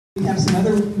We have some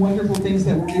other wonderful things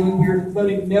that we're doing. We're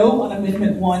voting no on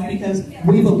Amendment 1 because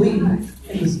we believe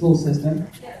in the school system.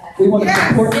 We want to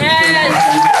support the school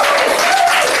system.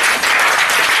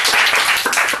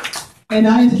 And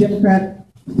I, as a Democrat,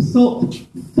 fully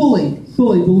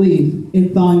believe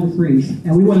in thawing the freeze.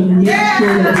 And we want to make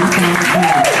sure that we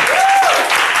thaw the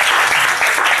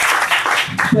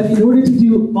freeze. But in order to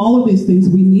do all of these things,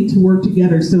 we need to work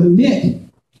together. So Nick,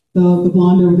 the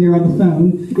blonde over there on the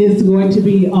phone, is going to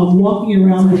be walking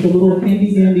around with a little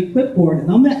handy-dandy clipboard. And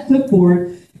on that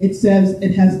clipboard, it says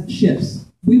it has shifts.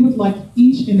 We would like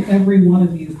each and every one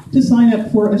of you to sign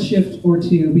up for a shift or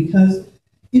two because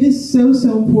it is so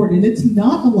important. It's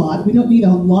not a lot. We don't need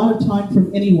a lot of time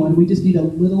from anyone. We just need a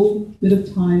little bit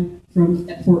of time from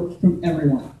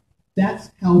everyone.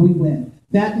 That's how we win.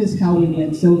 That is how we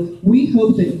win. So we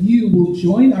hope that you will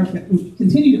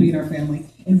continue to be in our family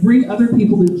and bring other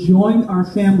people to join our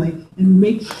family and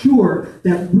make sure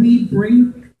that we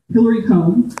bring Hillary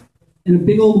home in a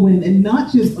big old win and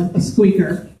not just a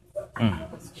squeaker.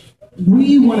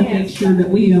 We want to make sure that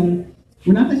we're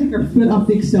not going to take our foot off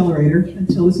the accelerator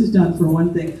until this is done, for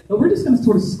one thing, but we're just going to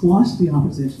sort of squash the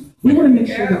opposition. We want to make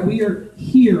sure that we are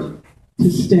here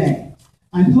to stay.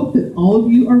 I hope that all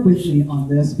of you are with me on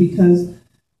this because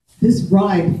this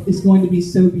ride is going to be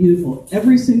so beautiful.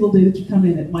 Every single day that you come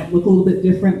in, it might look a little bit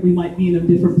different. We might be in a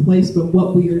different place, but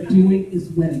what we are doing is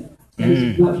winning. That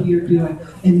is what we are doing.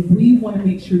 And we want to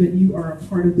make sure that you are a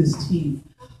part of this team.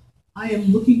 I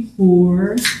am looking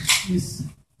for Miss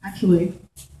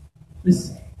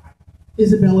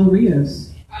Isabella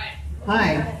Rios.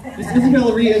 Hi. Miss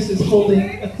Isabella Rios is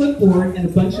holding a clipboard and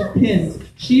a bunch of pins.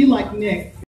 She, like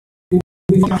Nick, will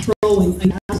be controlling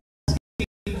and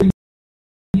asking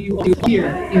for you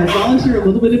here. Volunteer a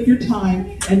little bit of your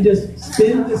time and just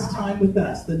spend this time with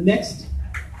us. The next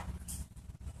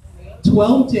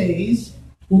 12 days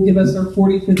will give us our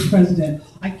 45th president.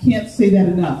 I can't say that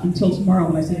enough until tomorrow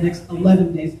when I say the next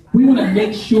 11 days. We want to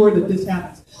make sure that this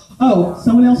happens. Oh,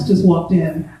 someone else just walked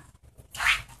in.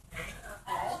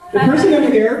 The person over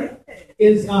here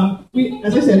is,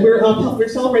 as I said, we're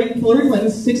celebrating Hillary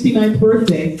Clinton's 69th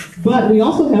birthday, but we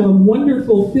also have a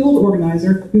wonderful field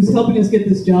organizer who's helping us get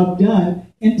this job done,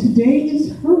 and today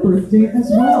is her birthday as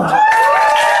well.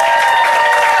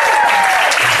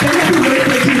 Happy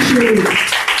birthday to Cherise.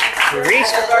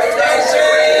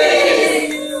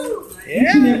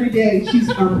 Each and every day, she's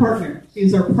our partner.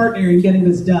 She's our partner in getting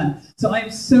this done. So I am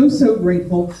so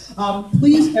grateful.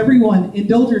 Please, everyone,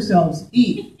 indulge yourselves.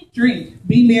 Eat, drink,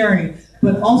 be merry.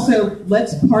 But also,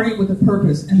 let's party with a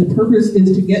purpose. And the purpose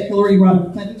is to get Hillary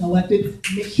Rodham Clinton elected,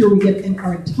 make sure we get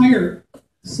our entire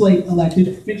slate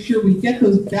elected, make sure we get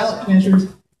those ballot measures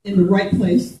in the right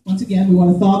place. Once again, we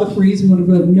want to thaw the freeze. We want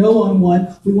to vote no on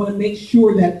one. We want to make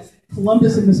sure that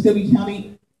Columbus and Muskogee County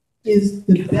is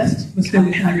the best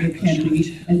Muskogee County it can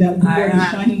be, and that we are the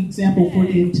shining example for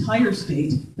the entire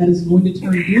state that is going to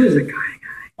turn blue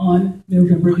on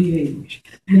November the 8th.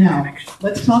 Now,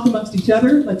 let's talk amongst each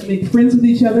other. Let's make friends with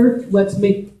each other. Let's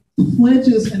make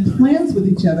pledges and plans with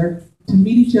each other to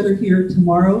meet each other here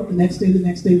tomorrow, the next day, the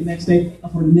next day, the next day,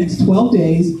 for the next 12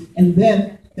 days, and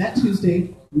then that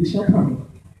Tuesday, we shall party.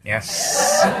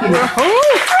 Yes. Thank you.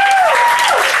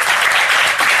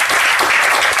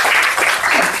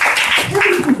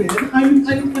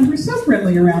 I'm so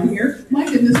friendly around here. My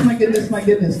goodness, my goodness, my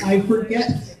goodness. I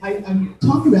forget, I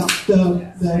talk about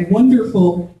the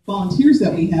wonderful volunteers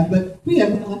that we have, but we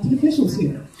have elected officials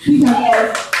here. We have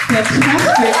our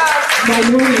fantastic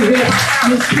minority whip,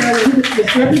 Miss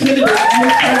Representative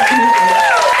Miss Carol.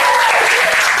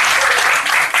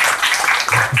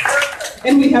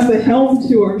 And we have the helm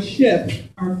to our ship,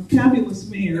 our fabulous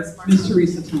mayor, Ms.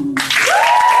 Teresa Thomas.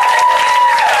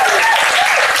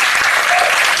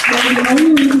 And the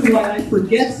only reason why I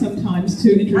forget sometimes to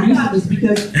introduce them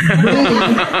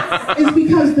is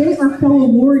because they are fellow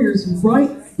warriors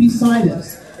right beside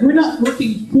us. We're not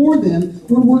working for them,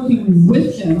 we're working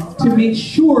with them to make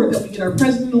sure that we get our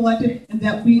president elected and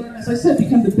that we, as I said,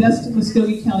 become the best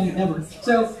Muskogee County ever.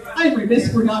 So I'm remiss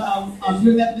for not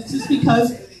doing that. It's just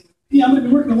because I'm going to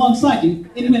be working alongside you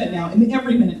any minute now and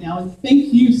every minute now. And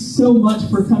thank you so much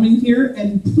for coming here.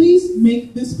 And please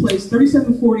make this place,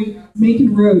 3740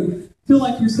 Macon Road, feel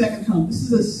like your second home. This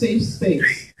is a safe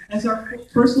space. As our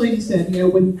First Lady said,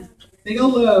 when they go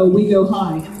low, we go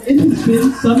high. And it has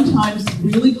been sometimes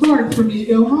really hard for me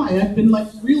to go high. I've been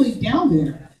really down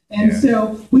there. And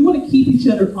so we want to keep each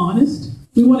other honest.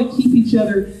 We want to keep each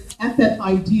other at that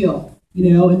ideal.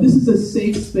 And this is a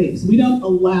safe space. We don't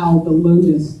allow the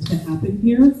lowness to happen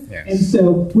here. Yes. And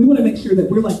so we want to make sure that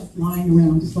we're flying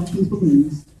around just like these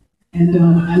balloons. And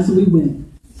as we win.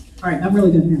 All right, I'm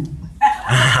really done now.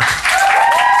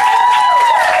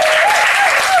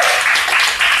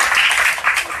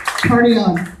 Party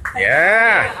on.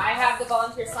 Yeah. I have the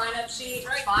volunteer sign-up sheet.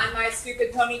 Find my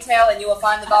stupid ponytail, and you will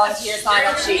find the volunteer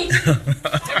sign-up sheet.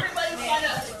 Everybody sign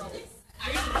up.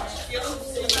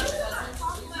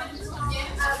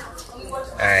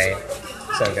 All right.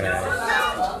 So I'm gonna.